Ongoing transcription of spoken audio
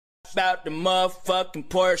out the motherfucking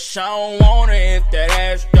Porsche. I don't want her if that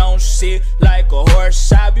ass don't sit like a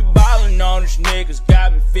horse. I be ballin' on these niggas,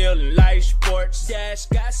 got me feeling like sports. Dash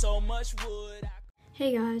got so much wood.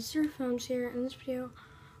 Hey guys, SIRFilms here. In this video,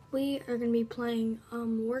 we are going to be playing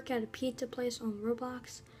work at a pizza place on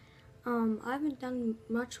Roblox. I haven't done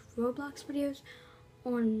much Roblox videos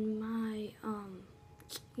on my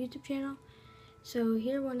YouTube channel, so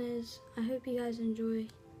here one is. I hope you guys enjoy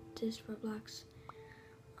this Roblox.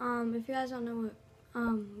 If you guys don't know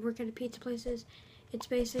what work at a pizza place is, it's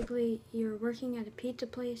basically you're working at a pizza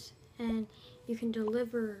place and you can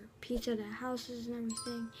deliver pizza to houses and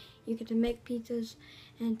everything. You get to make pizzas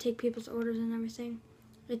and take people's orders and everything.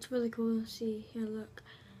 It's really cool to see. Here, look.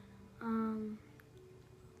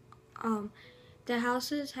 The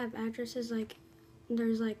houses have addresses, like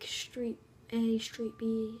there's like street A, street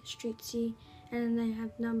B, street C, and then they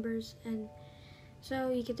have numbers, and so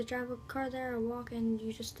you get to drive a car there or walk and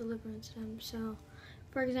you just deliver it to them. So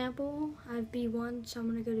for example, I have B1, so I'm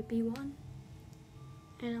gonna go to B1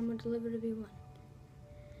 and I'm gonna deliver to B1.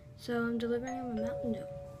 So I'm delivering him a Mountain Dew.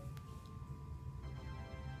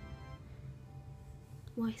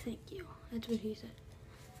 Why, thank you. That's what he said.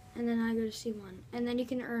 And then I go to C1. And then you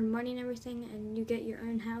can earn money and everything, and you get your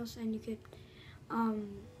own house, and you could,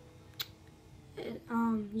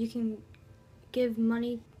 you can give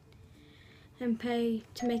money and pay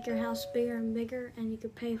to make your house bigger and bigger, and you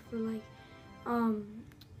could pay for like,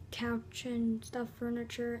 couch and stuff,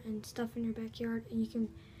 furniture and stuff in your backyard, and you can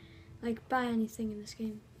like buy anything in this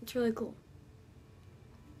game. It's really cool.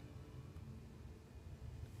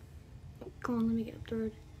 Come on, let me get up the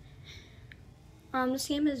road. This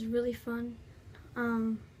game is really fun.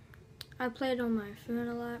 I play it on my phone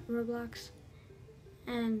a lot, Roblox,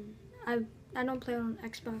 and I don't play it on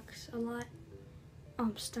Xbox a lot. Oh,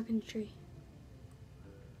 I'm stuck in the tree.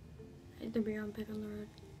 I hit the beyond back on the road.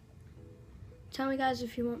 Tell me guys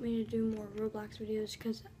if you want me to do more Roblox videos,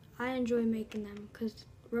 because I enjoy making them, because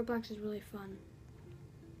Roblox is really fun.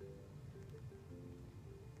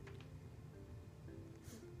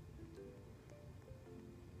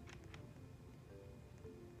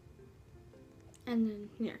 And then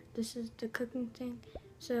here, this is the cooking thing.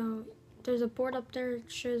 So there's a board up there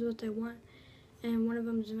that shows what they want, and one of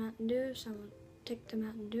them is a Mountain Dew, so I'm gonna take the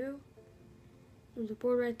Mountain Dew. There's a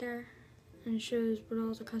board right there, and it shows what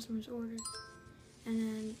all the customers ordered. And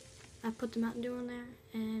then I put the Mountain Dew on there,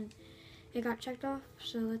 and it got checked off.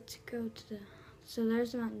 So let's go to the. So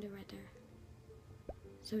there's the Mountain Dew right there.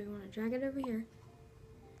 So we want to drag it over here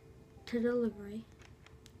to delivery,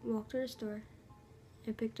 walk to the store,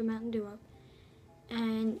 and pick the Mountain Dew up.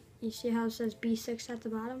 And you see how it says B6 at the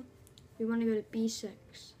bottom? We want to go to B6.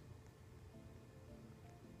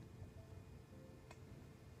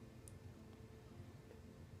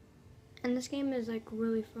 And this game is like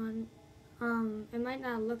really fun. It might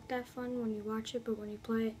not look that fun when you watch it, but when you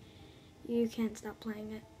play it, you can't stop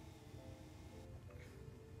playing it.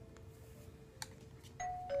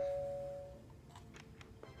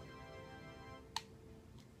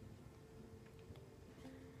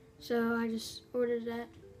 So I just ordered that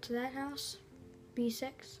to that house,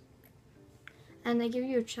 B6, and they give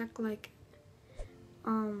you a check like,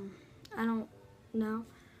 I don't know.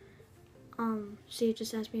 So you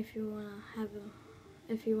just asked me if you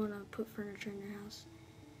wanna put furniture in your house.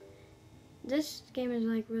 This game is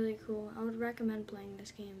like really cool. I would recommend playing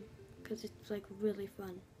this game because it's like really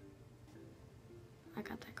fun. I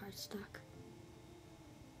got that card stuck.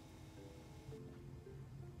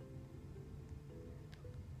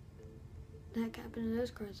 The heck happened to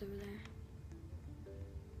those cards over there?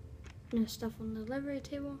 No stuff on the delivery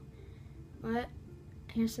table. But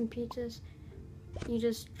here's some pizzas. You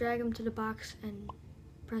just drag them to the box and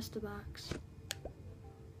press the box.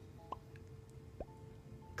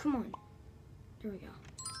 Come on. There we go.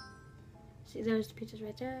 See, there's the pizzas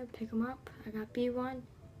right there. Pick them up. I got B1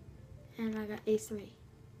 and I got A3.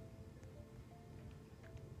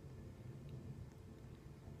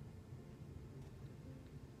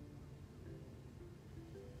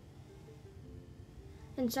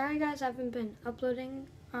 And sorry guys, I haven't been uploading.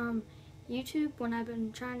 YouTube, when I've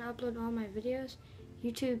been trying to upload all my videos,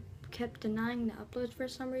 YouTube kept denying the uploads for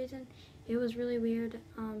some reason. It was really weird.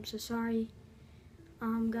 So sorry,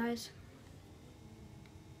 guys.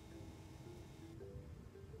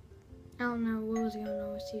 I don't know what was going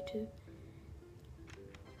on with YouTube.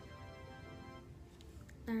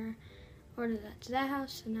 There, ordered that to that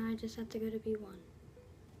house, and now I just have to go to B1.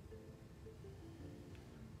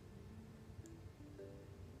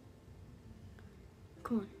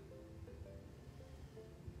 Come on.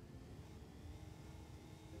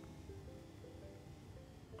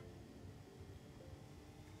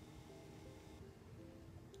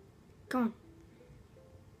 Come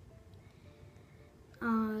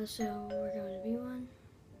on. So we're going to B1.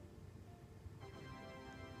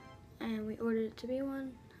 And we ordered it to B1.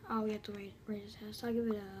 Oh, we have to rate his house. I'll give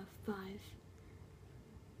it a 5.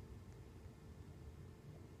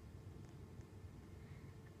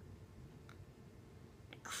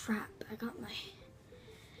 Crap, I got my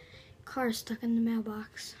car stuck in the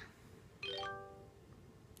mailbox.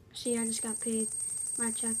 See, I just got paid.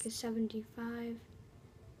 My check is $75.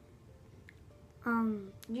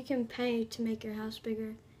 You can pay to make your house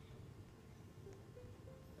bigger.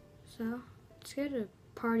 So, let's go to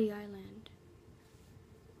Party Island.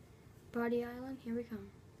 Party Island, here we come.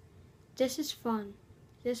 This is fun.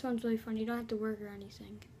 This one's really fun. You don't have to work or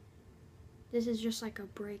anything. This is just like a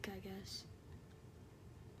break, I guess.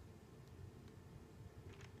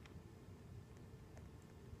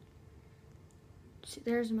 See,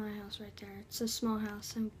 there's my house right there. It's a small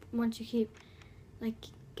house, and once you keep like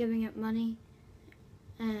giving it money,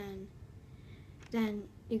 and then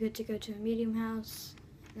you get to go to a medium house,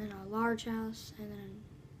 and then a large house, and then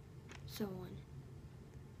so on.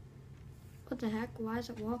 What the heck? Why is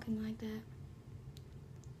it walking like that?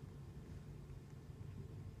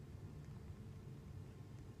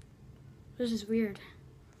 This is weird.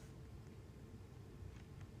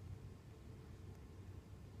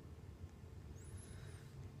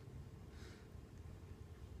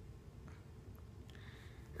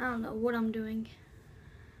 I don't know what I'm doing.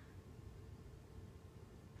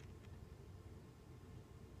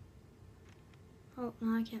 Oh,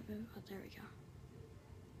 no, I can't move. Oh, there we go.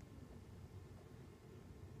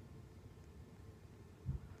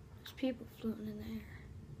 There's people floating in the air.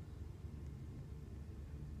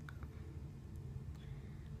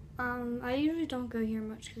 I usually don't go here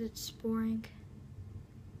much because it's boring.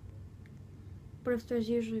 But if there's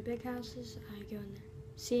usually big houses, I go in there.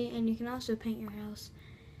 See, and you can also paint your house.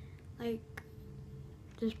 Like,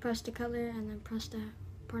 just press the color and then press that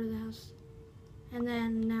part of the house. And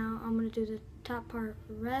then now I'm going to do the top part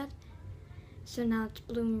red. So now it's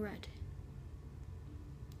blue and red.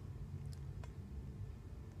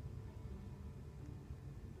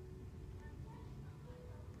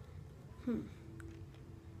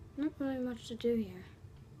 Not really much to do here.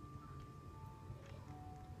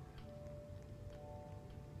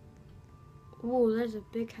 Whoa, there's a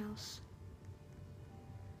big house.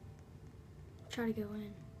 Try to go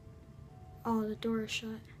in. Oh, the door is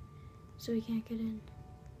shut, so we can't get in.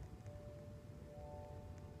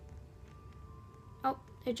 Oh,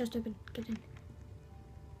 it just opened. Get in.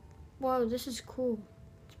 Whoa, this is cool.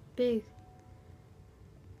 It's big.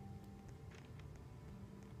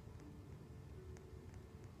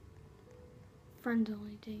 Friends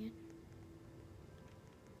only, dang it.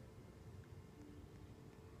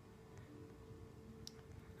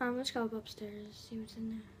 Let's go up upstairs, see what's in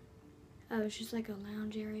there. Oh, it's just like a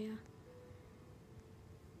lounge area.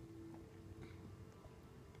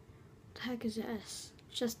 What the heck is this?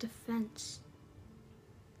 It's just a fence.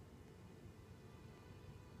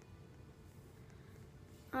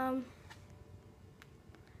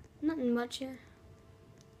 Nothing much here.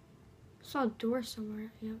 Saw a door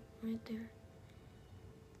somewhere. Yep, right there.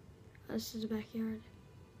 This is the backyard.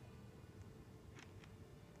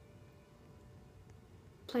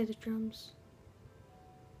 Play the drums.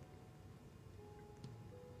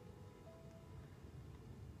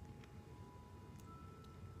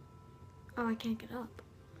 Oh, I can't get up.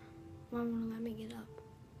 Why won't it let me get up?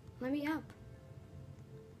 Let me up.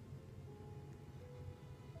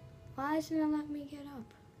 Why isn't it letting me get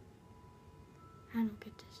up? I don't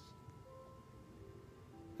get this.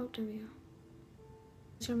 Oh, there we go.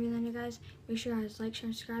 It's gonna be the end, you guys. Make sure you guys like, share,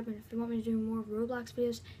 and subscribe. And if you want me to do more Roblox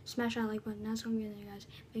videos, smash that like button. That's gonna be the end, you guys.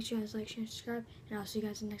 Make sure you guys like, share, and subscribe. And I'll see you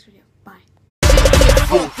guys in the next video. Bye.